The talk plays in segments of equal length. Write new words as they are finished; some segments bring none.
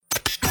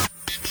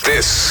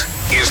This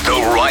is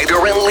the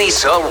Ryder and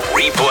Lisa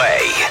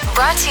replay.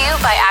 Brought to you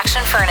by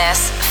Action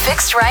Furnace.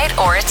 Fixed right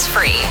or it's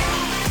free.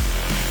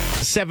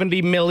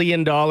 $70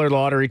 million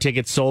lottery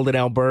ticket sold in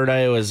Alberta.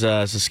 It was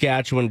a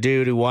Saskatchewan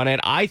dude who won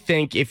it. I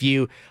think if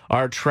you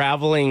are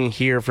traveling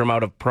here from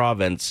out of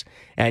province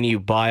and you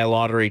buy a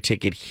lottery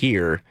ticket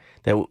here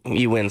that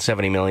you win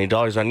 $70 million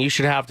on, you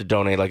should have to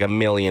donate like $1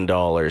 million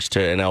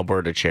to an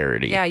Alberta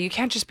charity. Yeah, you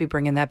can't just be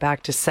bringing that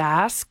back to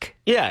Sask.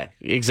 Yeah,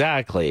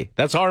 exactly.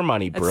 That's our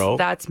money, bro.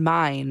 That's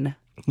mine.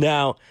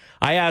 Now,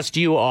 I asked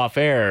you off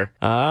air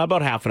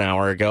about half an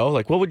hour ago,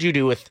 like, what would you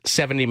do with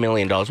 $70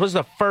 million? What's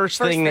the first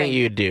thing that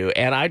you'd do?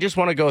 And I just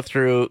want to go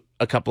through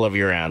a couple of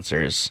your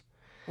answers.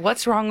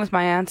 What's wrong with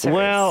my answers?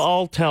 Well,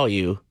 I'll tell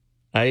you.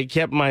 I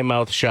kept my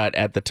mouth shut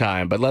at the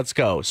time, but let's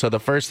go. So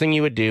the first thing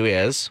you would do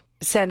is...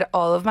 send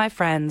all of my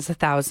friends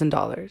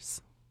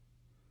 $1,000.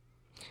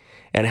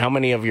 And how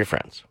many of your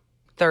friends?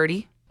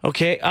 30.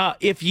 Okay,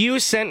 if you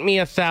sent me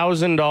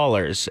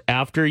 $1,000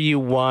 after you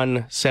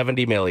won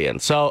 $70 million,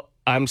 so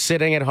I'm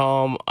sitting at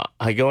home,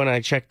 I go and I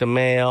check the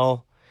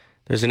mail,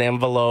 there's an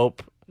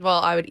envelope.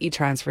 Well, I would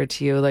e-transfer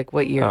to you. Like,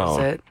 what year is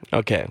it?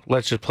 Okay,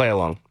 let's just play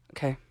along.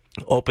 Okay.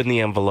 Open the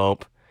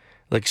envelope,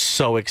 like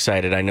so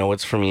excited, I know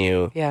it's from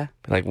you. Yeah.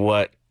 Like,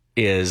 what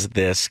is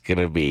this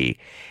gonna be?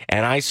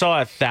 And I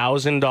saw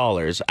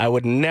 $1,000, I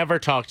would never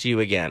talk to you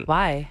again.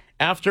 Why?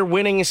 After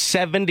winning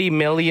 $70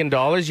 million,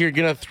 you're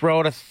going to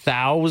throw out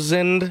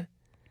 $1,000?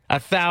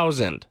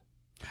 $1,000.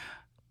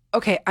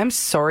 Okay, I'm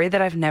sorry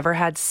that I've never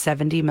had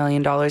 $70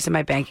 million in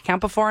my bank account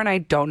before, and I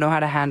don't know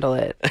how to handle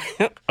it.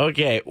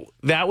 Okay,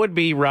 that would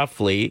be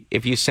roughly,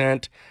 if you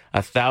sent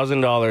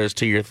 $1,000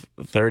 to your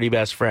 30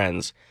 best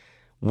friends,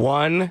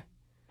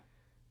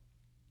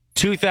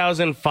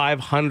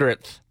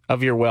 2,500th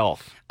of your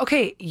wealth.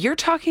 Okay, you're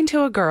talking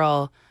to a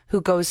girl who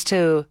goes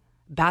to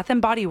Bath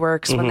and Body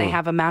Works when they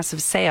have a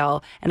massive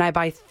sale, and I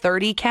buy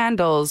 30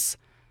 candles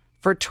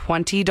for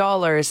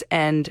 $20,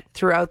 and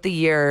throughout the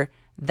year,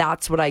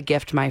 that's what I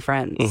gift my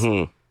friends.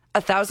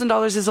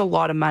 $1,000 is a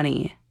lot of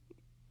money.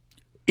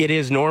 It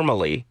is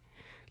normally.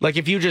 Like,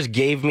 if you just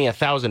gave me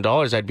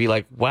 $1,000, I'd be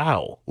like,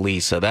 wow,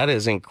 Lisa, that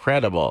is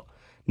incredible.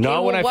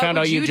 Not when I found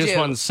out you just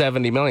won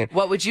 $70 million.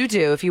 What would you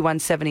do if you won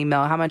 $70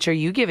 million? How much are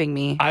you giving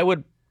me? I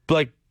would,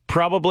 like,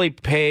 probably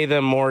pay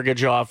the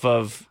mortgage off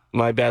of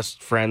my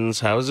best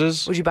friends'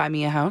 houses. Would you buy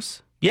me a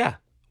house? Yeah.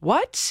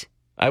 What?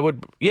 I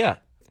would, yeah.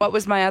 What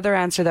was my other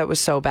answer that was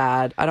so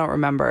bad? I don't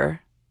remember.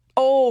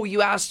 Oh,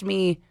 you asked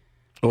me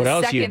what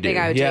else second you'd do. Thing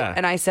I would do.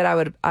 And I said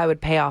I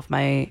would pay off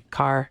my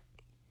car.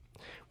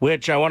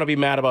 Which I want to be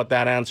mad about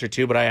that answer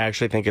too, but I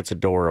actually think it's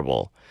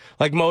adorable.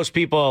 Like, most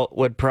people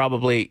would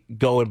probably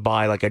go and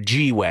buy like a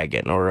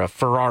G-Wagon or a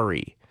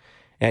Ferrari,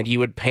 and you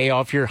would pay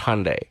off your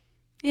Hyundai.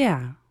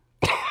 Yeah.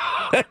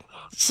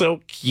 So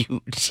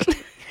cute.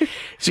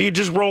 So you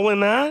just roll in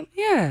that?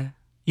 Yeah.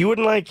 You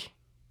wouldn't like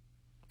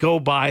go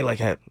buy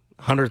like a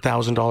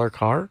 $100,000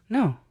 car?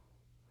 No.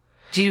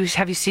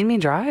 Have you seen me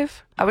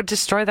drive? I would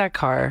destroy that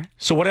car.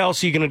 So what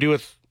else are you going to do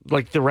with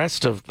like the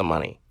rest of the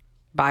money?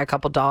 Buy a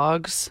couple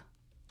dogs.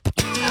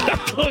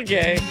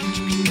 Okay.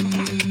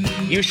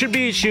 You should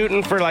be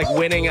shooting for like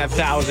winning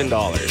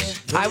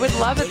 $1,000. I would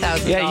love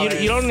 $1,000. Yeah,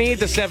 you don't need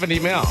the 70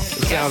 mil. It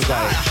sounds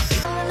like.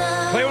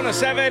 Play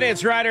 107,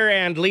 it's Ryder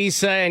and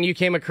Lisa, and you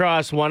came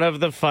across one of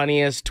the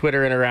funniest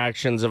Twitter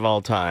interactions of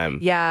all time.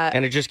 Yeah.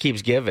 And it just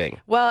keeps giving.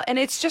 Well, and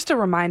it's just a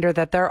reminder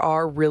that there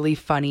are really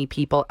funny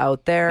people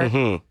out there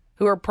who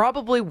are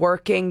probably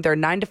working their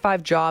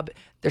 9-to-5 job.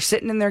 They're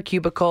sitting in their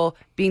cubicle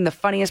being the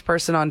funniest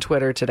person on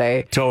Twitter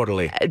today.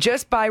 Totally.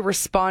 Just by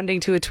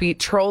responding to a tweet,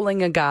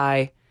 trolling a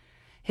guy.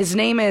 His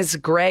name is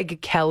Greg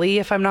Kelly,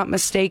 if I'm not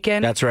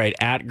mistaken. That's right,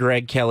 at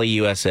Greg Kelly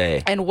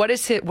USA. And what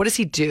does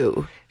he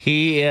do?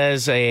 He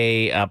is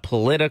a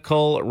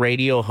political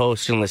radio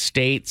host in the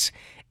States.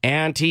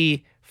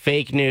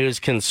 Anti-fake news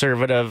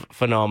conservative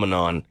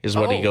phenomenon is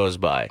what he goes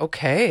by.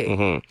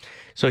 Okay.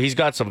 So he's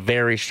got some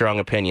very strong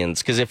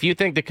opinions. Because if you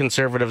think the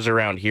conservatives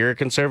around here are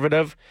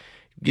conservative,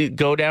 you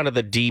go down to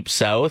the deep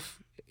south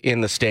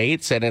in the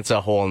States, and it's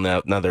a whole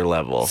another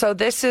level. So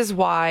this is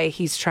why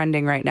he's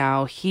trending right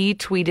now. He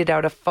tweeted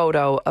out a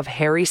photo of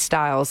Harry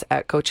Styles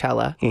at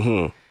Coachella.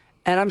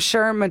 And I'm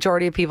sure a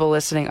majority of people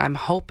listening, I'm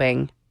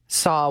hoping,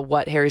 saw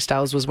what Harry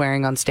Styles was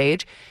wearing on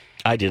stage.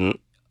 I didn't.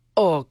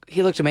 Oh,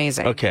 he looked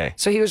amazing. Okay.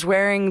 So he was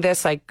wearing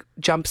this like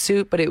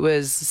jumpsuit, but it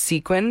was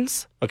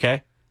sequins.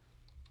 Okay.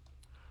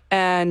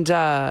 And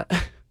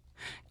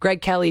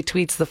Greg Kelly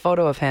tweets the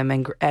photo of him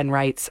and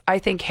writes, I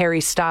think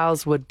Harry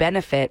Styles would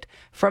benefit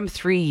from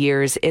 3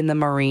 years in the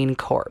Marine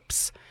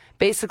Corps.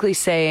 Basically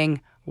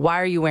saying,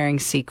 why are you wearing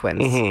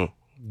sequins?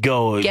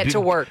 Get to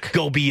work.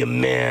 Go be a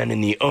man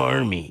in the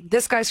army.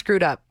 This guy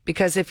screwed up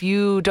because if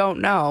you don't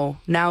know,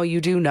 now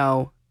you do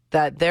know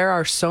that there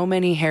are so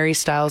many Harry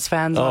Styles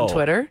fans on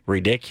Twitter.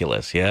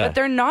 Ridiculous, yeah. But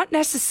they're not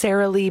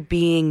necessarily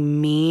being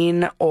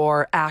mean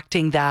or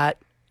acting that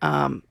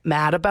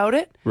mad about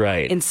it.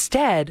 Right.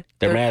 Instead,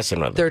 they're messing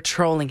with him. They're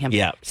trolling him.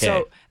 Yeah. Okay.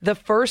 So the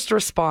first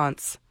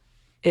response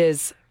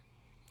is,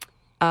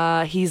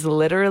 he's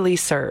literally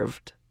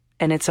served.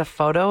 and it's a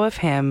photo of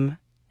him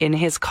in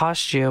his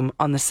costume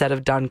on the set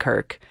of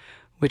Dunkirk,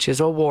 which is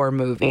a war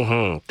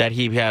movie. That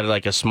he had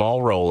like a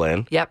small role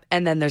in. Yep.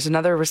 And then there's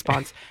another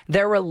response.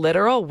 There were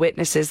literal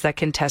witnesses that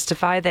can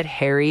testify that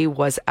Harry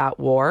was at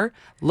war.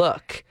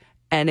 Look.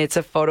 And it's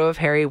a photo of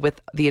Harry with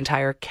the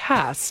entire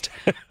cast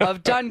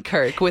of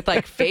Dunkirk with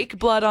like fake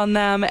blood on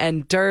them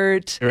and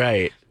dirt.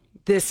 Right.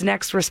 This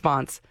next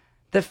response.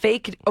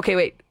 Okay,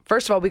 wait.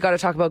 First of all, we got to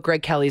talk about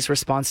Greg Kelly's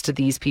response to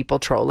these people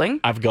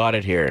trolling. I've got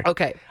it here.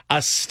 Okay.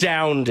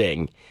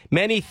 Astounding.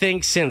 Many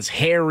think since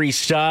Harry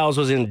Styles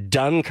was in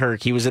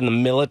Dunkirk, he was in the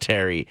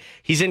military.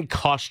 He's in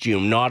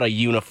costume, not a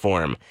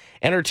uniform.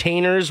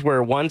 Entertainers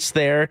were once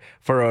there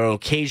for an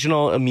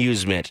occasional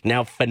amusement.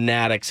 Now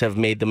fanatics have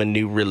made them a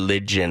new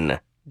religion.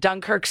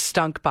 Dunkirk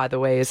stunk, by the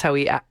way, is how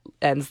he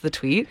ends the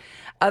tweet.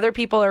 Other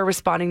people are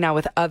responding now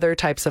with other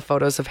types of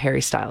photos of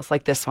Harry Styles,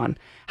 like this one.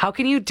 How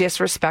can you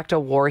disrespect a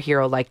war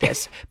hero like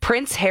this?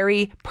 Prince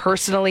Harry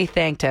personally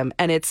thanked him,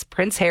 and it's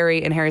Prince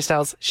Harry and Harry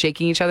Styles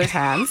shaking each other's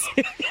hands.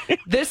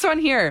 This one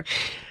here,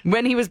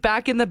 when he was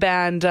back in the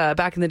band,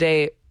 back in the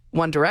day,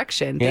 One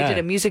Direction, they did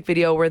a music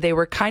video where they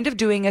were kind of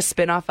doing a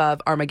spin-off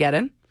of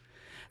Armageddon.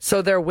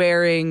 So they're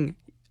wearing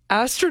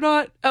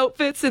astronaut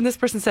outfits, and this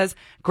person says,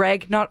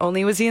 Greg, not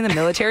only was he in the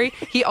military,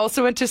 he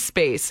also went to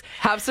space.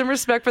 Have some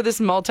respect for this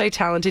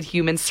multi-talented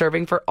human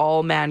serving for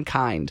all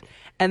mankind.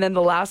 And then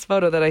the last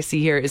photo that I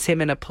see here is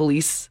him in a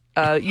police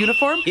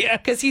uniform,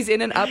 because he's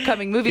in an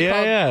upcoming movie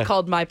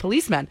called My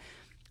Policeman.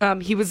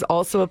 He was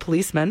also a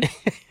policeman.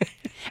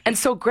 And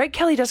so Greg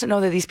Kelly doesn't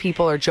know that these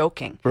people are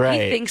joking. Right.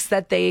 He thinks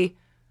that they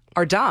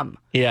are dumb.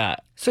 Yeah.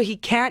 So he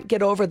can't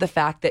get over the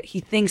fact that he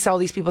thinks all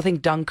these people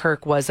think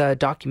Dunkirk was a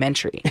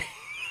documentary.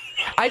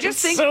 I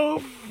just think so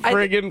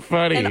friggin'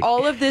 funny. And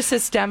all of this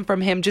has stemmed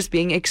from him just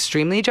being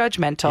extremely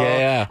judgmental.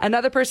 Yeah.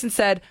 Another person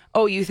said,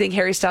 oh, you think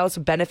Harry Styles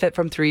would benefit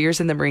from 3 years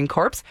in the Marine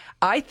Corps?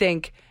 I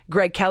think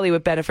Greg Kelly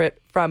would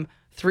benefit from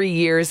 3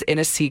 years in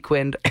a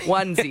sequined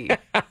onesie.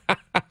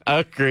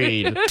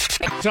 Agreed.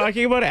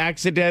 Talking about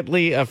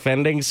accidentally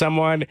offending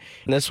someone,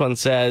 this one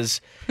says,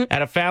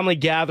 at a family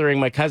gathering,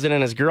 my cousin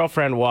and his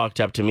girlfriend walked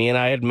up to me, and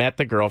I had met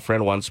the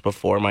girlfriend once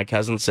before. My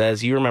cousin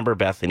says, you remember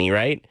Bethany,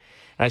 right?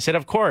 I said,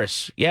 of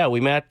course. Yeah, we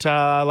met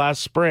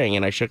last spring,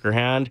 and I shook her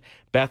hand.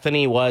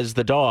 Bethany was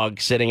the dog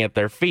sitting at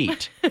their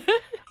feet.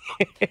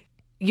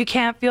 You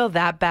can't feel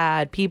that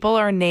bad. People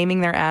are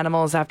naming their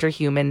animals after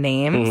human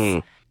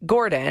names.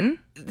 Gordon,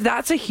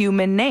 that's a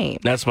human name.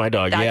 That's my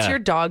dog, That's your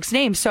dog's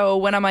name. So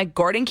when I'm like,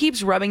 Gordon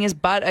keeps rubbing his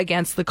butt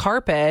against the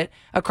carpet,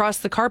 across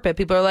the carpet,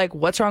 people are like,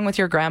 what's wrong with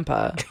your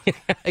grandpa?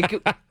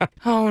 Like,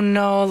 oh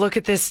no, look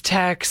at this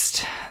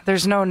text.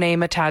 There's no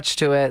name attached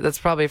to it. That's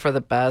probably for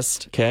the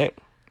best. Okay.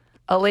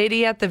 A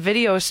lady at the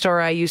video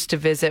store I used to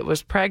visit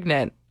was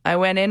pregnant. I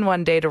went in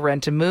one day to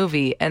rent a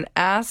movie and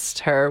asked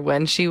her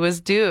when she was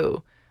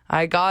due.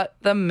 I got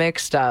them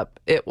mixed up.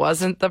 It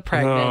wasn't the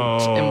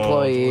pregnant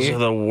employee. Those are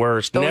the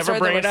worst. Those Never are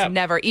bring the it worst. up.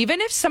 Never. Even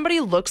if somebody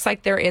looks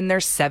like they're in their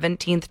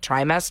 17th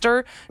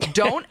trimester,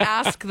 don't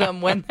ask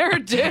them when they're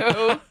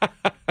due.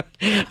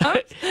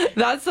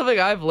 That's something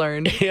I've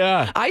learned.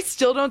 Yeah. I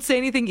still don't say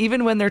anything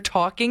even when they're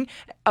talking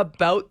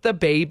about the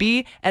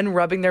baby and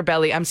rubbing their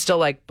belly. I'm still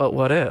like, but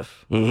what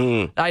if?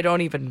 I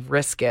don't even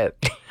risk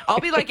it. I'll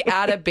be like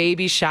at a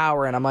baby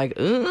shower and I'm like,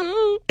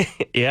 ooh.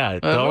 Yeah,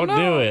 don't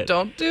do it.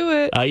 Don't do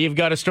it. You've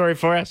got a story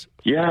for us?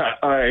 Yeah,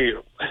 I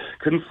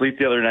couldn't sleep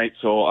the other night,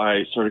 so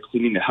I started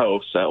cleaning the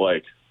house at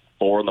like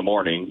 4 in the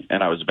morning,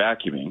 and I was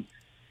vacuuming.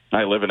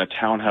 I live in a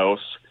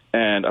townhouse,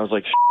 and I was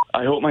like,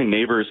 I hope my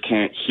neighbors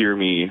can't hear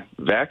me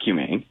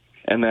vacuuming.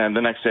 And then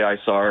the next day I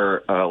saw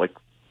her like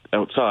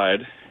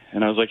outside,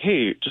 and I was like,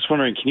 hey, just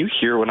wondering, can you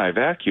hear when I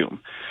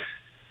vacuum?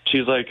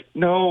 She's like,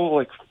 no,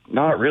 like,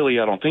 not really.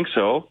 I don't think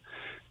so.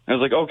 And I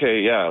was like,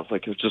 okay, yeah,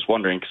 like, I was just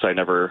wondering because I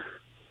never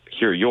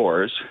hear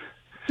yours.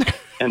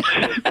 And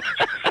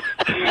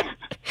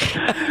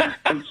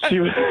and she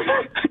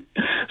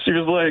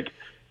was like,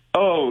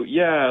 oh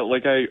yeah,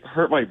 like I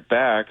hurt my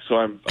back, so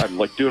I'm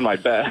like doing my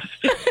best.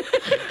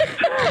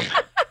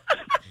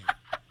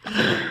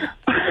 I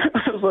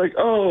was like,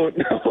 oh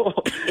no,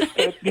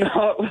 that's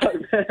not what I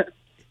meant.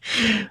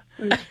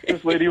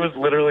 This lady was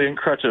literally in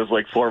crutches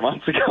like 4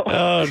 months ago.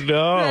 Oh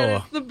no.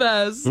 That's the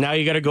best. Now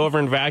you got to go over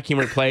and vacuum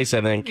her place,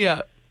 I think.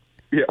 Yeah.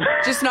 Yeah.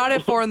 Just not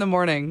at 4 in the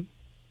morning.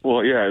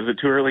 Well, yeah, is it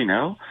too early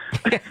now?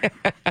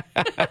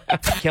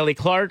 Kelly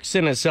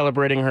Clarkson is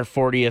celebrating her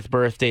 40th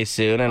birthday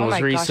soon and Oh was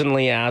my gosh.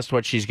 recently asked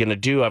what she's going to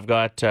do. I've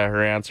got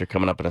her answer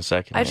coming up in a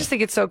second. I just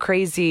think it's so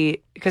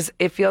crazy because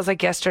it feels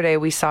like yesterday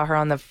we saw her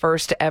on the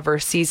first ever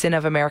season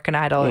of American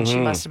Idol, and she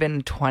must have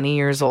been 20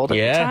 years old at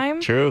the time.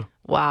 Yeah, true.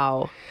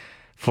 Wow.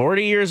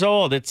 40 years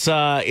old. It's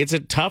a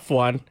tough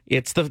one.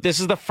 This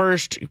is the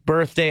first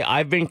birthday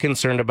I've been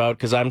concerned about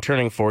because I'm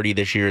turning 40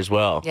 this year as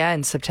well. Yeah,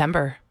 in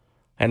September.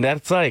 And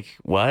that's like,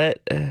 what?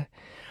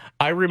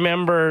 I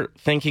remember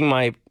thinking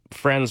my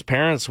friends'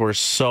 parents were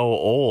so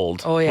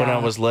old Oh, yeah. when I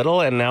was little,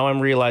 and now I'm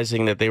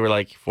realizing that they were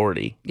like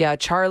 40. Yeah,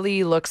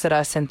 Charlie looks at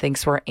us and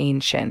thinks we're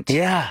ancient.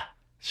 Yeah.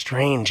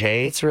 Strange,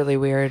 hey? It's really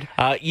weird.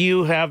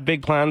 You have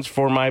big plans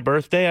for my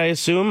birthday, I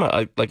assume?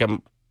 I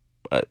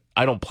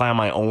don't plan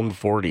my own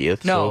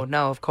 40th. No, so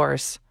no, of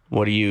course.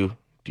 what do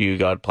you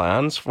got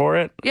plans for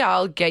it? Yeah,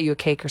 I'll get you a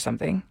cake or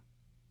something.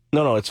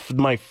 No, it's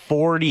my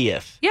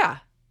 40th. Yeah.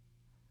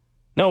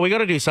 No, we got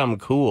to do something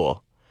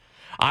cool.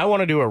 I want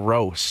to do a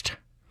roast.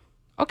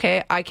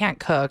 Okay, I can't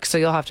cook, so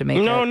you'll have to make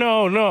it.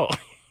 No.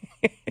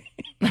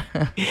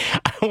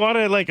 I want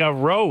to like a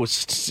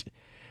roast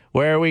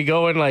where we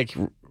go and like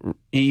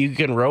you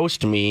can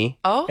roast me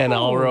and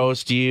I'll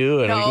roast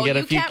you and we can get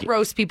a few. You can't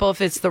roast people if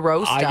it's the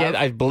roast.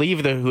 I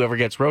believe that whoever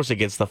gets roasted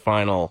gets the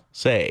final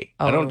say.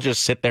 I don't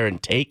just sit there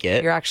and take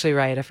it. You're actually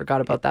right. I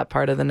forgot about that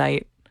part of the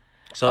night.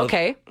 So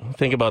okay.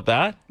 Think about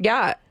that.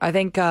 Yeah, I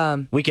think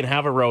we can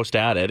have a roast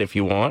at it if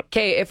you want.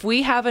 Okay, if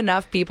we have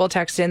enough people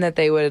text in that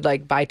they would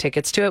like buy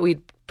tickets to it,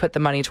 we'd put the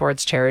money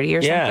towards charity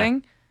or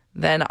something.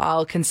 Then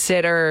I'll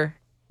consider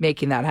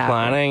making that happen.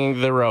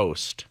 Planning the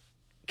roast.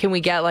 Can we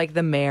get like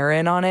the mayor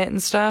in on it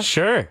and stuff?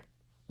 Sure.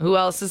 Who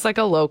else is like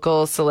a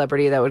local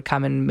celebrity that would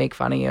come and make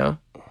fun of you?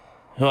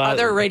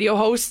 Other radio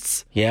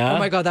hosts? Yeah. Oh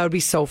my God, that would be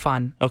so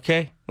fun.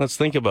 Okay, let's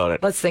think about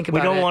it. Let's think about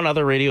it. We don't want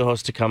other radio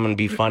hosts to come and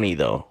be funny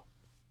though.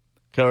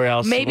 Or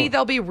else maybe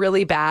they'll be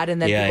really bad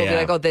and then people will be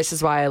like, oh, this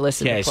is why I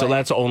listen to Okay, so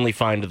let's only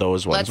find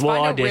those ones. We'll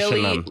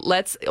audition them.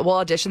 We'll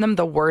audition them.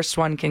 The worst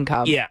one can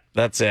come. Yeah,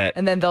 that's it.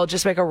 And then they'll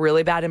just make a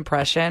really bad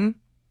impression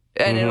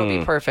and it'll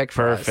be perfect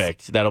for us.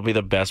 Perfect. That'll be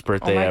the best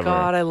birthday ever. Oh my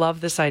God, I love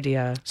this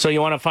idea. So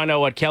you want to find out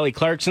what Kelly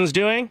Clarkson's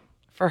doing?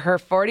 For her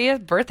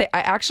 40th birthday?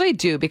 I actually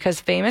do, because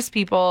famous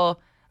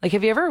people, like,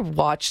 have you ever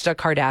watched a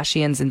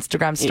Kardashian's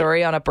Instagram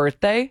story on a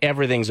birthday?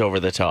 Everything's over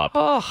the top.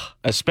 Oh.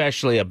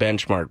 Especially a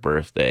benchmark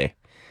birthday.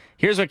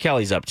 Here's what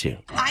Kelly's up to.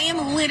 I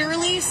am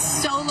literally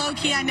so low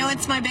key. I know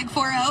it's my big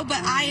 4-0, but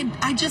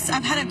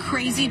I've had a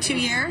crazy 2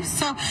 years.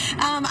 So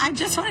I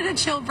just wanted a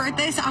chill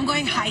birthday. So I'm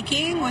going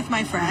hiking with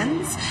my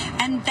friends,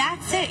 and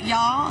that's it,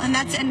 y'all.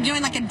 And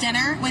doing like a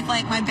dinner with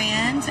like my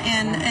band,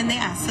 and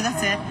yeah, so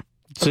that's it.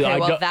 So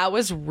okay, that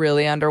was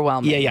really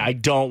underwhelming. Yeah, I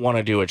don't want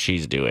to do what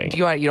she's doing.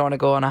 You don't want to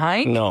go on a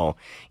hike? No.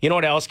 You know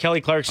what else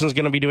Kelly Clarkson's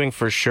going to be doing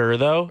for sure,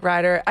 though?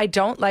 Ryder, I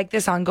don't like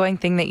this ongoing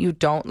thing that you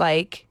don't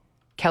like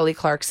Kelly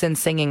Clarkson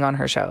singing on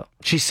her show.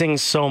 She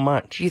sings so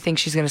much. You think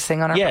she's going to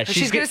sing on her? Yeah,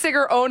 she's going to sing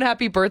her own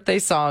happy birthday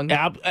song.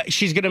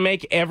 She's going to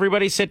make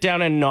everybody sit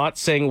down and not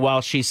sing while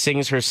she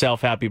sings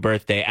herself happy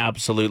birthday.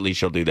 Absolutely,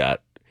 she'll do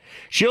that.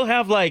 She'll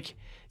have like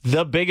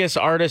the biggest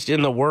artist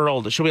in the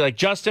world. She'll be like,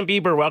 Justin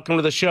Bieber, welcome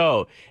to the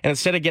show. And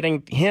instead of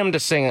getting him to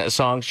sing a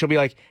song, she'll be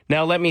like,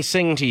 now let me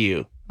sing to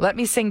you. Let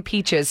me sing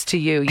Peaches to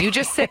you. You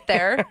just sit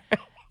there.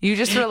 You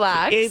just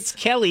relax. It's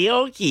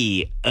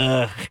karaoke.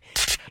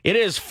 It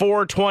is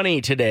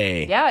 420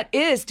 today. Yeah, it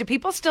is. Do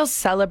people still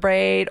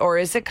celebrate, or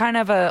is it kind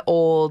of an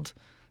old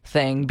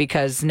thing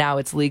because now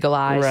it's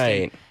legalized?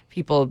 Right.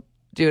 People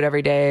do it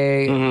every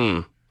day.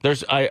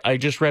 Mm-hmm. I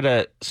just read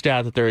a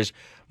stat that there's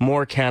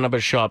more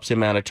cannabis shops in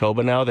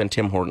Manitoba now than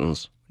Tim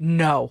Hortons.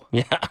 No.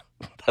 Yeah,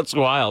 that's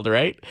wild,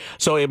 right?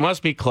 So it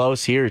must be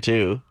close here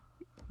too,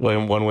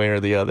 one way or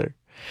the other.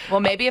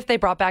 Well, maybe if they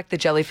brought back the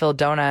jelly-filled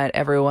donut,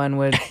 everyone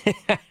would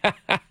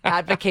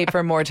advocate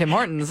for more Tim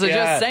Hortons. So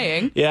just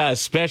saying. Yeah,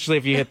 especially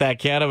if you hit that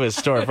cannabis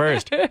store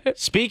first.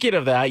 Speaking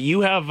of that,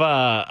 you have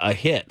a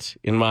hit,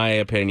 in my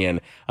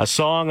opinion, a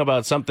song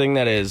about something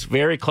that is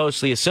very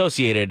closely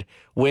associated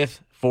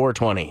with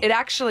 420. It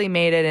actually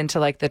made it into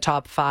like the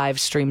top 5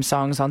 stream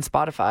songs on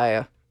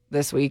Spotify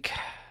this week.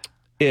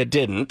 It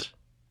didn't,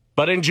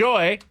 but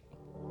enjoy.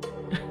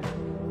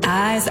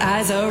 Eyes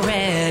are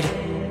red.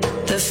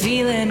 The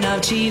feeling of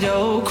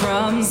Cheeto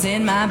crumbs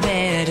in my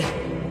bed.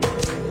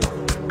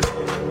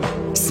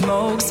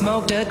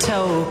 Smoked a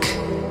toke.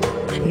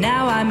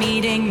 Now I'm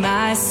eating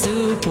my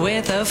soup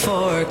with a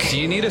fork. Do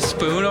you need a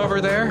spoon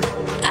over there?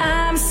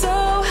 I'm so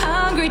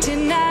hungry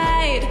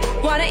tonight.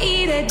 Wanna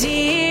eat a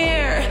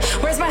deer.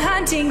 Where's my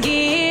hunting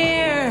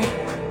gear?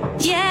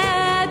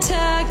 Yeah,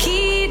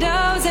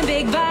 taquitos and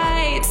big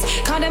bites.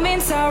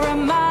 Condiments are a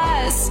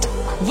must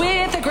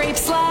with a grape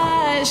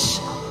slush.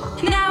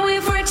 Now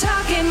if we're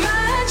talking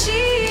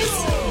munchies,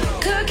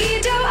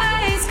 cookie dough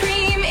ice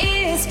cream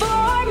is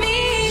for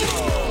me.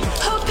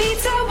 Hope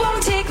pizza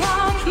won't take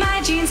long, my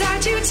jeans are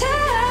too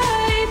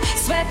tight.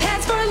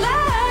 Sweatpants for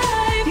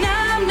life,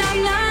 nom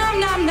nom nom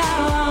nom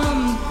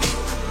nom.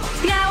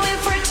 Now if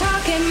we're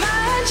talking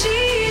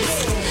munchies,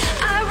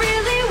 I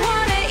really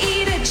wanna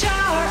eat a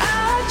jar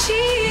of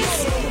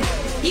cheese.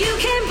 You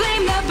can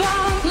blame the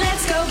bone,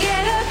 let's go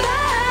get a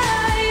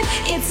bite.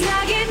 It's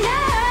nugget night.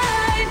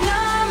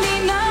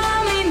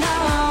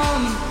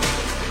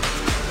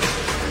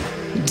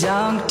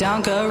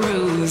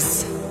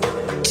 Dunkaroos,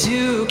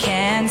 2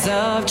 cans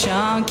of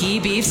chunky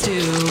beef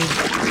stew,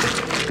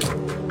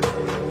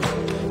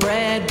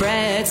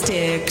 bread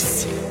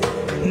sticks,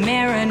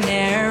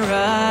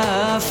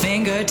 marinara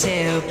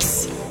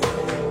fingertips.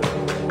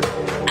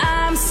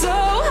 I'm so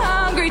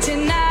hungry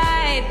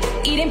tonight,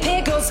 eating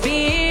pickle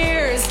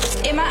spears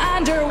in my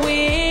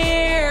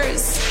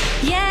underwears.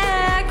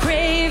 Yeah,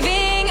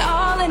 craving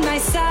all in my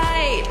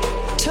sight,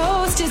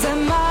 toasted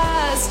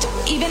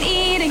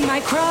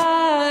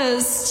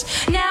crust.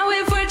 Now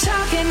if we're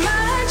talking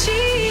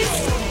munchies,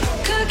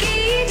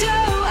 cookie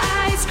dough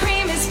ice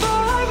cream is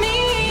for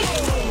me.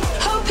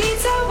 Hope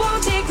pizza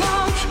won't take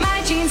long.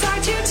 My jeans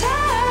are too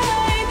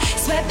tight.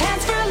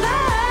 Sweatpants for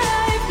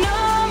life.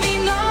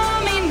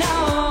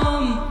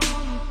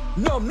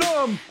 Nom,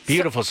 nom.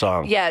 Beautiful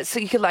song. Yeah, so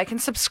you could like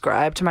and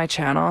subscribe to my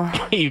channel.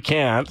 You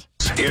can't.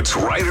 It's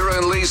Ryder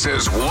and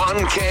Lisa's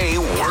 1K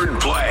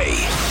wordplay.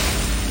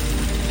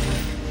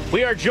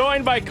 We are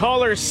joined by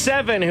caller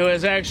 7, who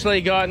has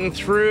actually gotten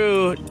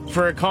through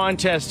for a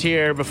contest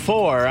here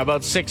before,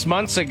 about 6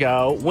 months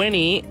ago.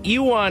 Winnie,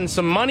 you won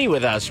some money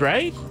with us,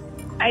 right?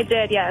 I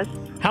did, yes.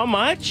 How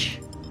much?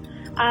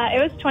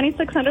 It was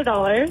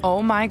 $2,600.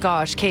 Oh my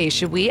gosh, Kay,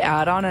 should we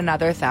add on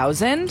another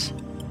 1,000?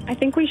 I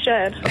think we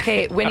should.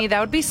 Okay, Winnie, that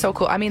would be so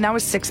cool. I mean, that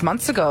was 6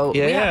 months ago.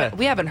 Yeah.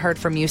 We haven't heard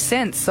from you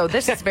since, so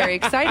this is very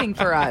exciting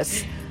for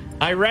us.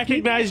 I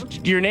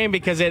recognized your name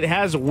because it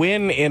has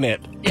Win in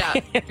it. Yeah,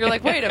 you're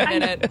like, wait a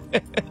minute.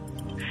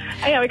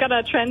 Oh, yeah, we got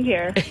a trend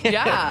here.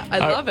 Yeah, I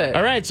love it.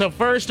 All right, so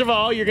first of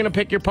all, you're going to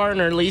pick your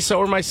partner, Lisa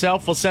or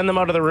myself. We'll send them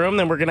out of the room.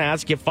 Then we're going to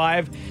ask you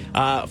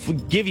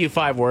give you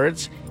 5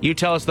 words. You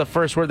tell us the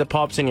first word that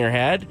pops in your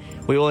head.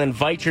 We will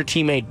invite your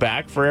teammate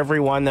back. For every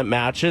one that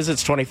matches,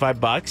 it's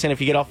 $25. And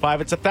if you get all 5,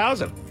 it's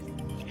 $1,000.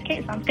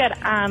 Okay, sounds good.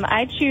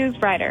 I choose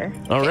Ryder.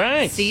 All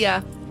right. See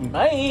ya.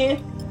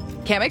 Bye.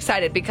 Okay, I'm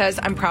excited because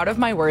I'm proud of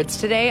my words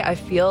today. I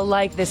feel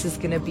like this is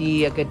going to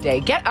be a good day.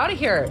 Get out of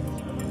here.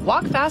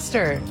 Walk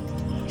faster.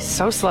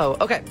 So slow.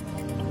 Okay.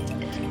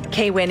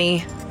 Okay,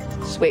 Winnie.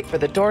 Just wait for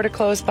the door to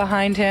close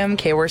behind him.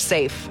 Okay, we're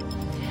safe.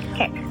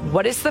 Okay.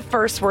 What is the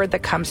first word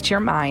that comes to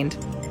your mind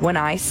when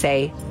I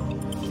say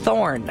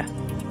thorn?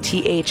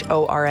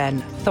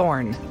 Thorn.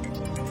 Thorn.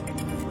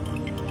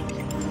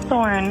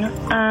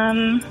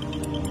 Thorn.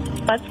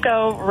 Let's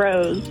go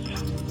Rose.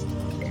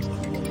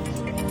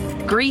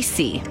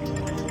 Greasy.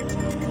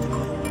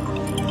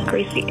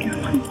 Greasy.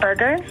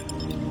 Burger.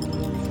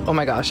 Oh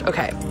my gosh.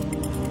 Okay.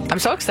 I'm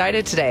so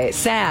excited today.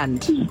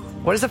 Sand.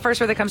 What is the first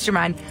word that comes to your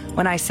mind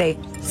when I say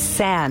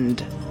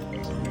sand?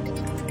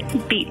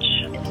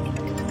 Beach.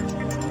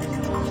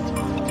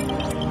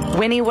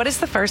 Winnie, what is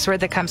the first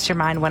word that comes to your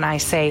mind when I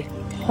say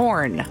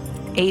horn?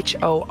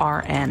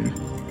 Horn.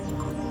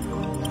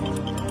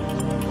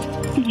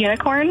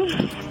 Unicorn.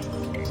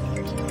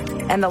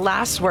 And the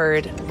last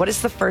word, what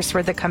is the first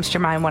word that comes to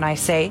your mind when I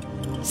say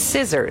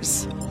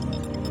scissors?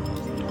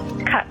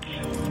 Cut.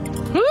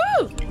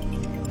 Woo!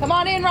 Come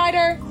on in,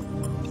 Ryder.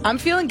 I'm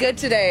feeling good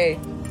today.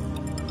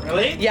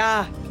 Really?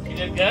 Yeah. You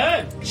did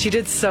good. She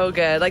did so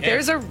good. Like,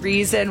 there's a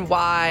reason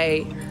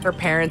why her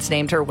parents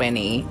named her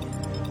Winnie.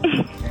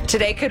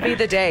 Today could be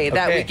the day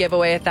that we give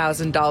away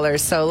 $1,000.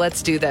 So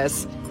let's do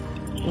this.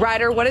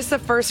 Ryder, what is the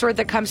first word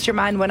that comes to your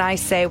mind when I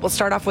say, we'll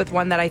start off with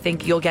one that I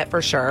think you'll get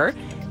for sure.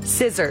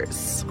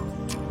 Scissors.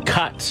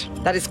 Cut.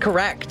 That is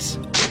correct.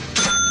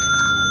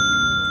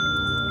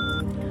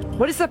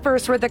 What is the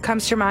first word that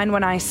comes to your mind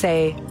when I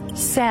say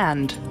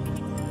sand?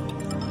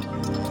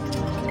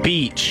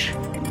 Beach.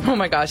 Oh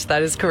my gosh,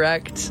 that is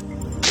correct.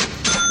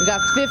 We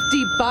got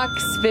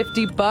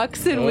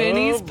 $50 in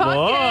Winnie's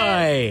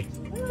pocket.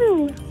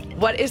 Boy.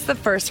 What is the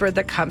first word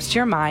that comes to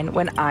your mind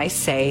when I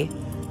say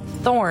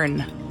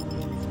thorn?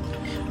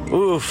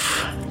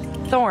 Oof.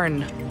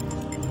 Thorn.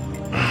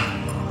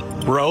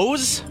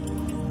 Rose?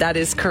 That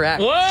is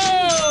correct. Whoa!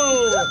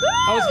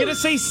 I was going to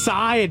say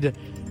side.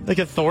 Like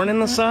a thorn in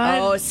the side?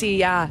 Oh, see,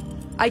 yeah.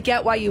 I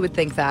get why you would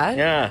think that.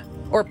 Yeah.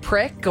 Or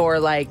prick or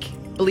like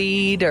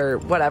bleed or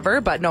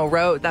whatever, but no,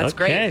 road. That's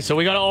great. Okay, so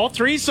we got all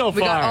 3 so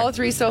far. We got all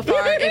 3 so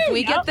far. If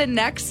we get the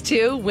next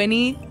 2,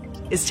 Winnie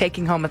is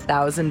taking home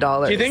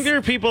 $1,000. Do you think there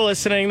are people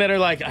listening that are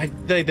like,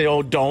 they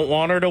don't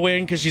want her to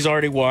win because she's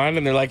already won,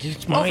 and they're like,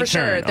 it's my turn. Oh, for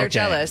sure. They're Okay.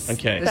 jealous.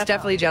 Okay. There's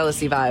definitely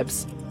jealousy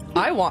vibes.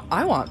 I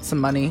want some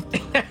money.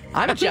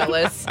 I'm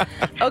jealous.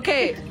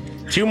 Okay.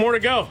 2 more to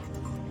go.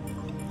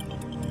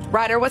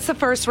 Ryder, what's the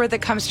first word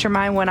that comes to your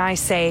mind when I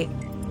say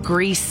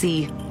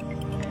greasy?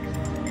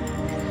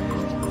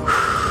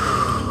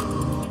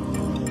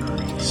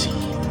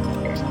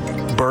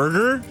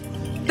 Burger?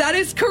 That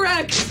is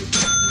correct.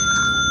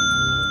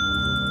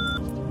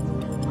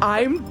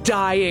 I'm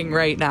dying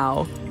right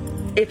now.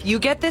 If you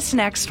get this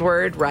next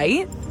word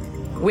right,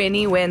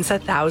 Winnie wins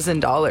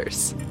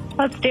 $1,000.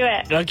 Let's do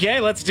it.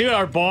 Okay, let's do it.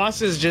 Our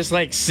boss is just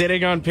like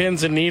sitting on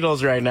pins and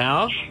needles right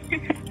now.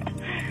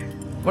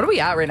 What are we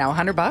at right now?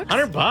 $100?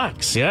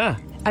 $100, yeah.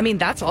 I mean,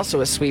 that's also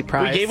a sweet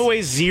prize. We gave away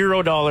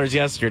 $0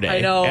 yesterday. I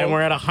know. And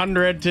we're at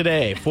 100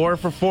 today. 4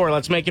 for 4.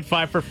 Let's make it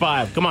 5 for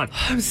 5. Come on.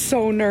 I'm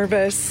so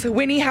nervous.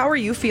 Winnie, how are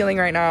you feeling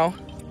right now?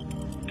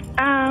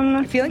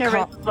 Feeling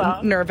nervous as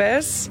well.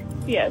 nervous?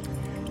 Yes.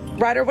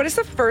 Ryder, what is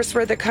the first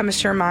word that comes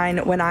to your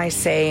mind when I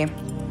say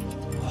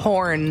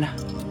horn?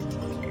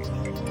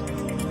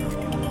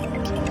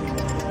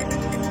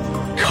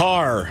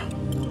 Car.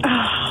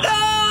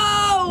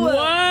 No!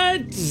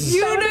 What?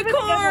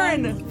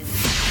 Unicorn!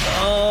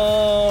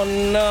 Oh,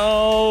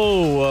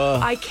 no.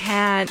 I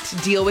can't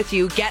deal with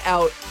you. Get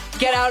out.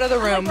 Get out of the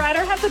room.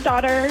 Ryder has a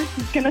daughter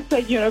who's going to say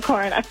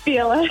unicorn. I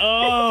feel it.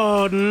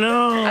 Oh,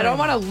 no. I don't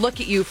want to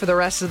look at you for the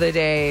rest of the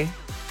day.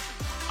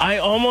 I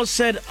almost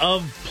said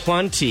of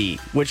plenty,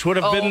 which would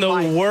have been the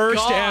my worst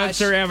gosh.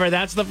 answer ever.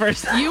 That's the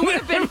first time. You would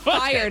have been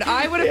fired.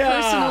 I would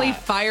have personally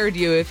fired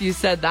you if you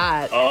said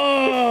that.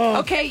 Oh,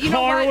 Okay, you know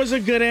car what? was a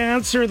good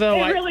answer,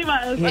 though. It really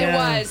was. It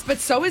was, but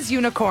so is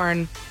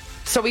Unicorn.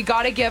 So we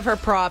got to give her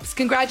props.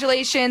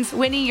 Congratulations,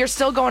 Winnie. You're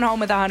still going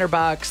home with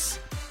 $100.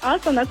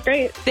 Awesome. That's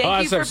great.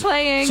 Thank you for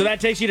playing. So that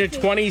takes you to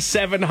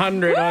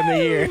 $2,700 on the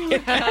year.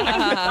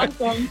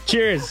 Awesome.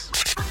 Cheers.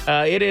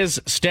 It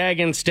is Stag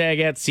and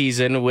Stagette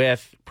season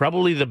with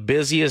probably the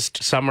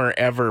busiest summer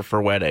ever for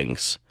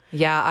weddings.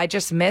 Yeah, I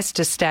just missed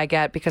a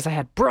stagette because I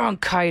had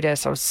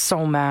bronchitis. I was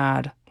so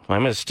mad. I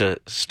missed a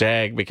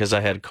stag because I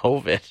had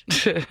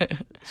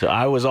COVID. So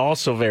I was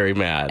also very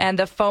mad. And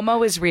the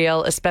FOMO is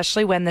real,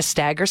 especially when the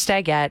stag or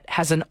stagette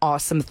has an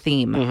awesome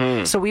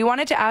theme. So we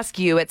wanted to ask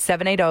you at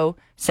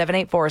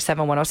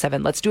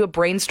 780-784-7107. Let's do a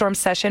brainstorm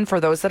session for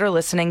those that are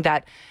listening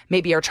that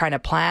maybe are trying to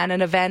plan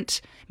an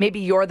event. Maybe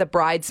you're the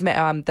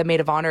the maid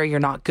of honor. You're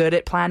not good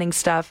at planning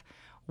stuff.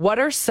 What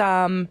are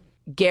some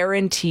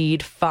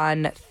guaranteed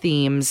fun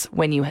themes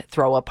when you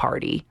throw a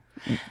party?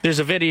 There's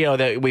a video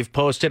that we've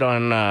posted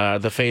on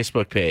the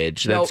Facebook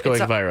page that's going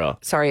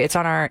viral. Sorry, it's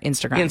on our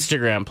Instagram.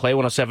 Instagram,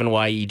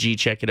 Play107YEG.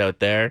 Check it out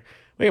there.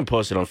 We can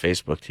post it on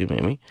Facebook too,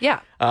 maybe. Yeah.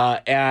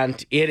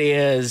 And it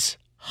is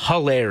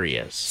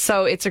hilarious.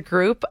 So it's a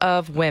group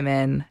of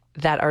women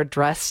that are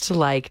dressed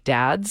like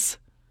dads.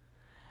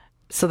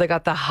 So they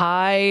got the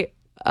high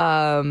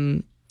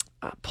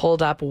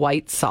pulled up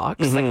white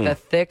socks, like the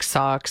thick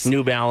socks.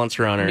 New Balance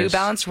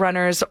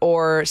runners.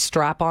 Or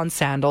strap-on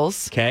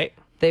sandals. Okay.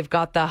 They've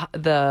got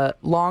the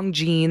long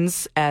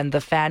jeans and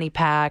the fanny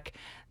pack,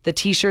 the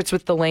T-shirts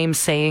with the lame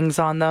sayings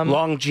on them.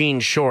 Long jean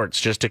shorts,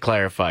 just to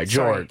clarify.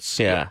 Jorts,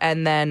 yeah.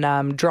 And then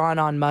drawn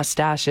on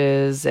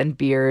mustaches and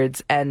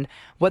beards. And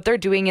what they're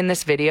doing in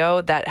this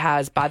video that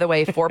has, by the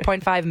way,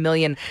 4.5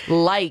 million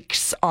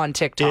likes on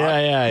TikTok.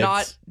 Yeah,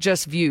 not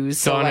just views.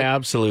 It's gone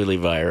absolutely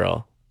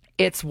viral.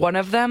 It's one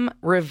of them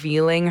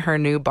revealing her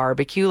new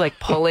barbecue, like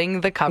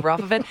pulling the cover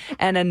off of it.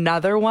 And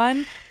another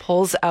one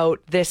pulls out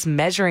this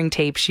measuring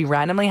tape she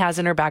randomly has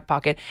in her back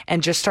pocket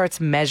and just starts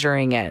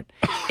measuring it.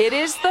 It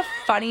is the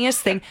funniest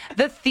thing.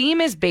 The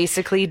theme is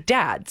basically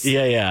dads.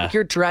 Yeah.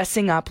 You're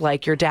dressing up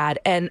like your dad.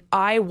 And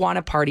I want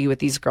to party with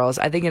these girls.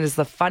 I think it is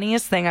the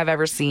funniest thing I've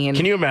ever seen.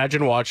 Can you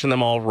imagine watching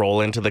them all roll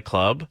into the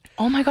club?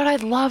 Oh my God,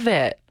 I'd love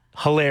it.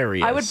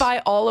 Hilarious. I would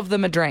buy all of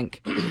them a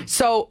drink.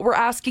 So we're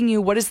asking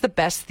you, what is the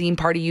best theme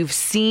party you've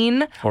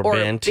seen or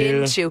been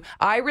to?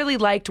 I really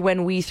liked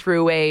when we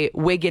threw a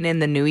wiggin' in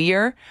the new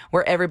year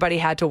where everybody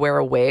had to wear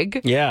a wig.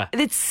 Yeah.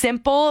 It's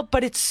simple,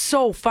 but it's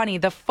so funny.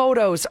 The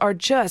photos are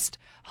just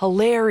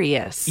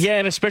hilarious. Yeah,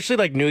 and especially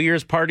like New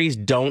Year's parties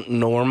don't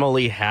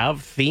normally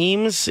have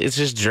themes. It's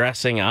just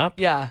dressing up.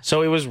 Yeah.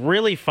 So it was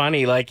really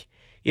funny. Like,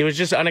 it was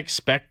just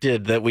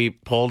unexpected that we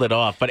pulled it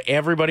off, but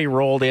everybody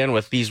rolled in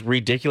with these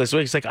ridiculous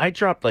wigs. Like, I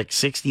dropped like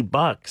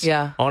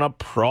 $60 on a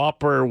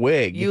proper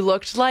wig. You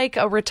looked like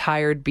a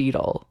retired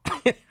Beatle.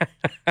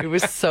 It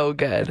was so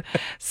good.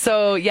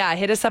 So, yeah,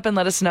 hit us up and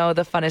let us know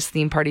the funnest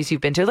theme parties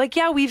you've been to. Like,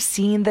 yeah, we've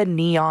seen the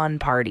neon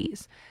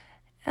parties.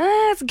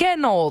 It's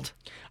getting old.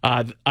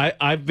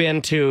 I've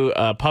been to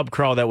a pub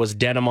crawl that was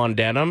denim on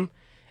denim,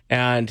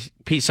 and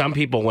some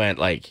people went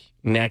like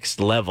next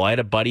level. I had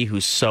a buddy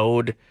who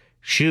sewed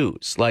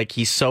shoes. Like,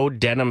 he sewed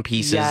denim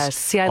pieces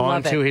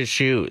onto his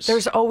shoes.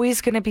 There's always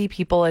going to be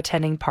people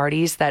attending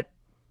parties that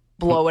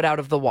blow it out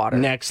of the water.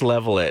 Next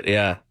level it,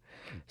 yeah.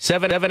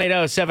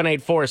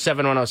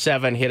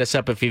 780-784-7107. Hit us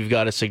up if you've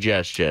got a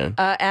suggestion.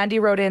 Andy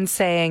wrote in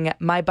saying,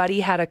 my buddy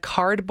had a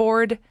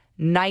cardboard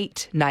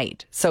night.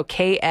 So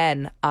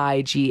KNIGHT.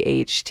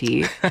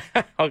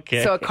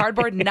 Okay. So a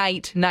cardboard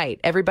night.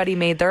 Everybody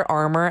made their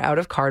armor out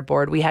of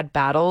cardboard. We had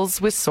battles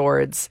with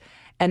swords.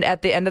 And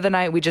at the end of the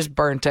night, we just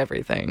burnt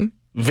everything.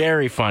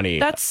 Very funny.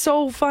 That's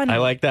so funny. I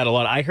like that a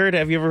lot.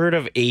 Have you ever heard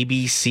of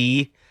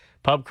ABC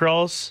pub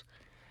crawls?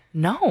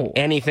 No.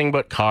 Anything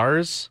but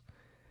cars?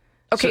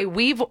 Okay,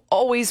 we've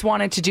always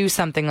wanted to do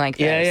something like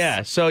this.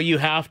 Yeah. So you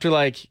have to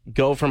like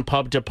go from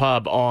pub to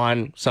pub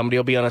somebody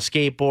will be on a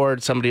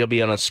skateboard, somebody will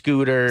be on a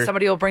scooter.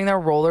 Somebody will bring their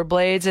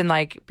rollerblades and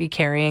like be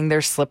carrying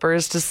their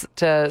slippers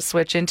to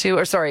switch into,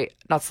 or sorry,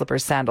 not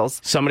slippers,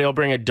 sandals. Somebody will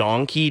bring a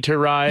donkey to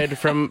ride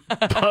from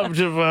pub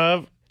to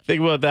pub. Think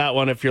about that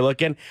one if you're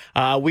looking.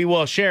 We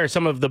will share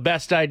some of the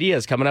best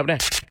ideas coming up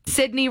next.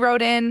 Sydney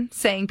wrote in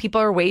saying people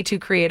are way too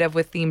creative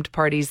with themed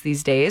parties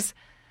these days.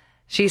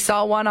 She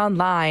saw one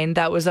online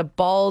that was a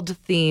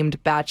bald-themed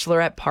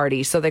bachelorette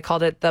party, so they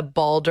called it the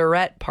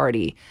Balderette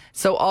Party.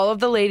 So all of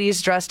the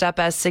ladies dressed up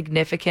as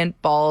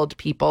significant bald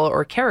people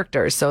or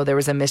characters. So there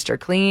was a Mr.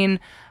 Clean,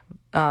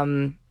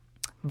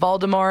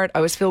 Voldemort. I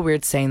always feel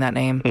weird saying that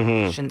name.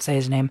 Shouldn't say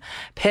his name.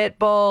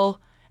 Pitbull.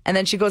 And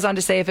then she goes on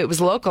to say if it was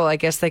local, I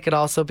guess they could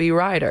also be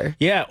Ryder.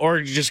 Yeah,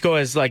 or just go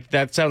as like,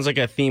 that sounds like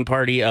a theme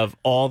party of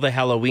all the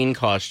Halloween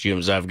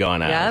costumes I've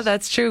gone as. Yeah,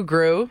 that's true,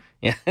 Gru.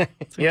 Yeah.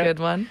 It's a good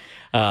one.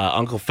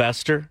 Uncle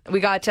Fester. We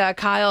got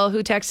Kyle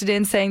who texted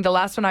in saying the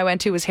last one I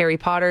went to was Harry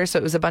Potter, so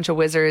it was a bunch of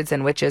wizards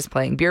and witches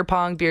playing beer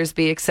pong,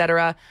 Beersby,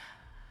 etc.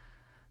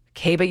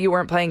 Okay, but you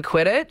weren't playing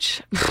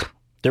Quidditch?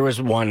 There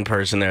was one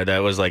person there that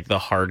was like the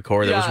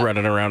hardcore that was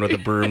running around with a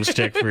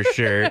broomstick for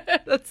sure.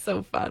 That's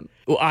so fun.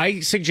 Well,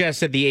 I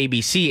suggested the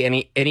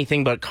ABC,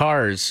 anything but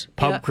cars,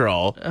 pub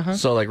crawl.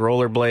 So like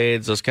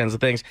rollerblades, those kinds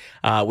of things.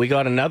 We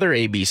got another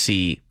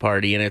ABC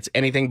party, and it's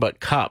anything but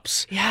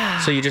cups.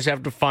 Yeah. So you just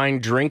have to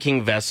find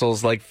drinking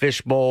vessels like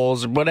fish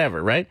bowls or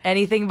whatever, right?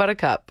 Anything but a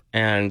cup.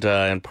 And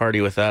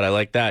party with that. I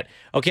like that.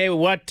 Okay,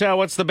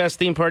 what's the best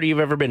theme party you've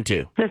ever been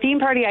to? The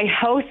theme party I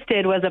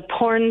hosted was a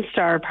porn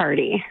star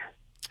party.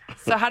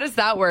 So how does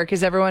that work?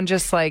 Is everyone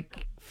just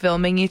like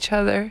filming each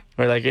other?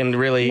 Or like in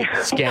really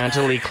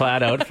scantily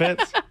clad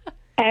outfits?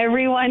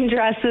 Everyone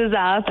dresses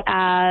up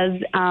as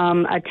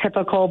a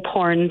typical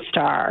porn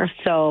star.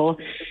 So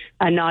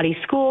a naughty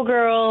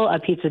schoolgirl, a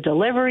pizza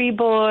delivery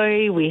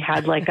boy. We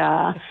had like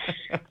a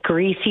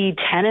greasy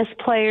tennis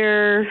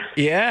player.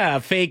 Yeah, a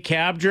fake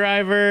cab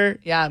driver.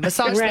 Yeah,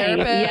 massage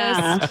therapist.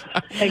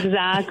 Yeah,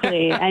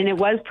 exactly. And it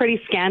was pretty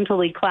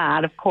scantily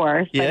clad, of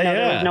course. But no,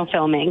 there was no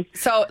filming.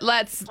 So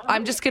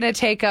I'm just going to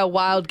take a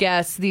wild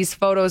guess. These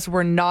photos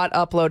were not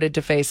uploaded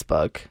to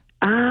Facebook.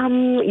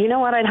 You know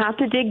what? I'd have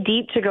to dig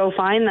deep to go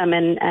find them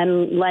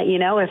and let you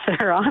know if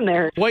they're on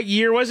there. What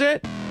year was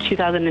it?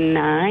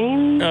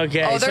 2009.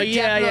 Okay, Oh, they're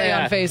definitely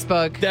on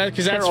Facebook.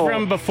 Because that's They're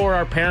from old. before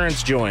our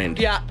parents joined.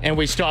 Yeah. And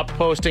we stopped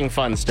posting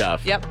fun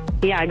stuff. Yep.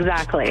 Yeah,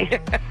 exactly.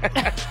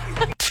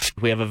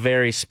 We have a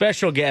very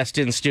special guest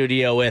in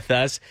studio with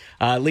us.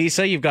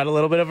 Lisa, you've got a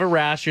little bit of a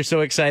rash. You're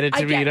so excited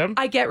to meet him.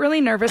 I get really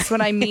nervous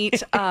when I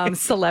meet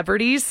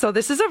celebrities, so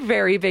this is a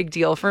very big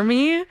deal for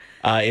me.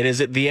 It is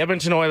the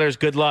Edmonton Oilers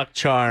good luck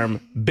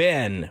charm,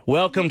 Ben.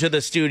 Welcome to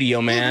the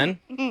studio, man.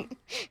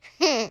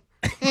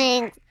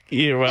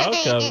 You're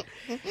welcome.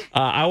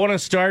 I want to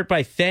start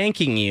by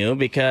thanking you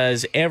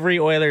because every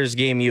Oilers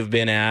game you've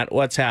been at,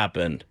 what's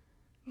happened?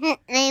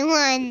 They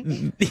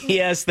won.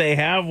 Yes, they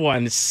have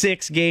won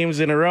 6 games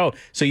in a row.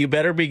 So you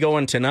better be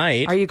going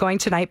tonight. Are you going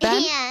tonight,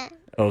 Ben? Yeah.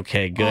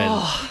 Okay, good.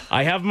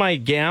 I have my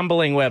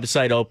gambling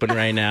website open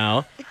right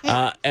now.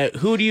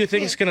 Who do you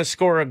think is going to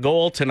score a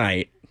goal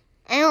tonight?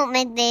 I hope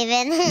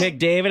McDavid.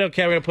 McDavid?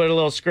 Okay, I'm going to put a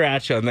little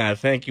scratch on that.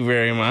 Thank you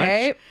very much.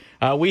 Okay.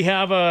 We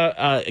have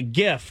a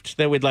gift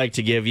that we'd like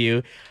to give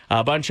you.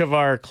 A bunch of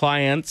our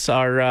clients,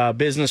 our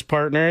business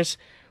partners,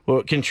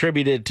 who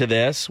contributed to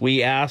this.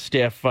 We asked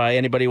if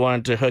anybody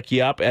wanted to hook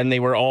you up, and they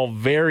were all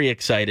very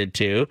excited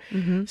to.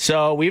 Mm-hmm.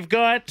 So we've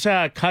got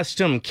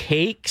custom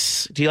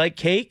cakes. Do you like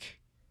cake?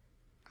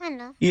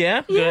 Kind of.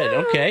 Yeah? Good.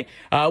 Okay.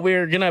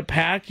 We're going to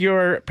pack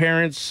your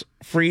parents'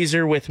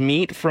 freezer with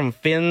meat from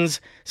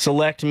Finn's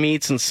Select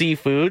Meats and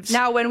Seafoods.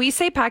 Now, when we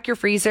say pack your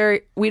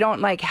freezer, we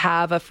don't like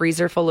have a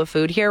freezer full of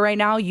food here right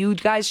now. You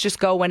guys just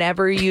go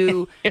whenever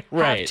you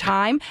Right. have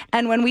time.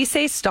 And when we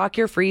say stock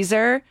your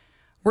freezer,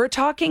 we're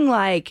talking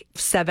like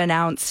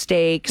 7-ounce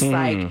steaks,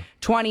 like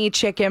 20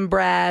 chicken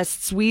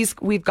breasts.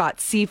 We've got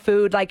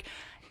seafood, like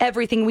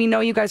everything. We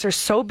know you guys are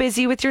so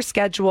busy with your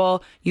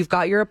schedule. You've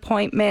got your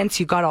appointments.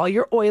 You've got all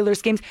your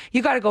Oilers games.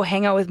 You got to go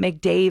hang out with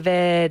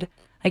McDavid.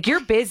 Like,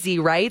 you're busy,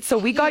 right? So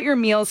we got your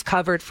meals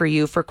covered for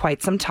you for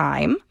quite some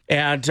time.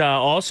 And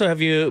also, have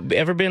you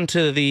ever been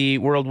to the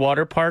World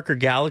Water Park or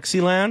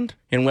Galaxyland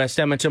in West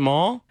Edmonton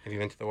Mall? Have you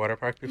been to the water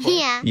park before?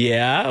 Yeah.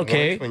 Yeah,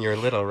 okay. Once when you were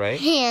little, right?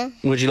 Yeah.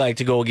 Would you like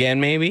to go again,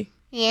 maybe?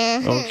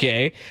 Yeah.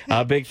 Okay.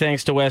 Big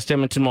thanks to West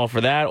Edmonton Mall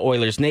for that.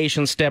 Oilers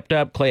Nation stepped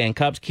up. Clay and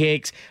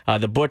Cupcakes.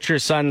 The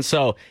Butcher's Son.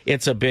 So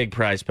it's a big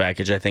prize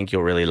package. I think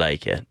you'll really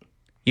like it.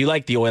 You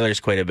like the Oilers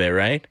quite a bit,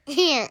 right?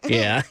 Yeah.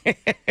 Yeah.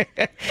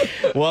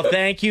 Well,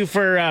 thank you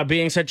for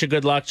being such a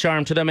good luck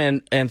charm to them,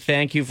 and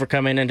thank you for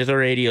coming into the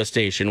radio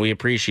station. We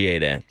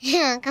appreciate it.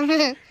 Yeah, come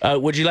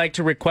on. Would you like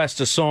to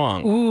request a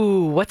song?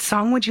 Ooh, what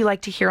song would you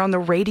like to hear on the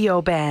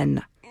radio,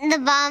 Ben? The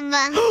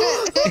Bamba.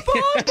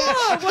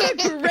 Oh,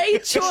 what a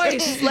great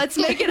choice. Let's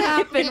make it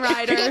happen,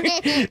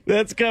 Ryder.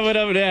 That's coming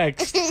up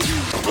next.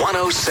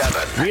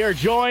 107. We are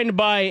joined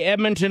by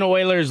Edmonton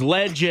Oilers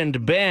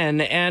legend Ben.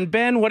 And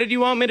Ben, what did you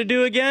want me to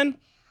do again?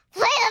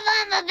 Play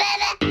the Bamba,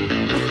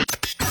 baby.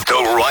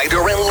 The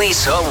Ryder and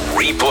Lisa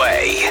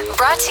replay.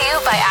 Brought to you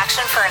by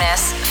Action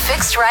Furnace.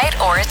 Fixed right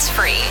or it's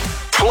free.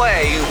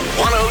 Play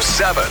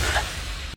 107.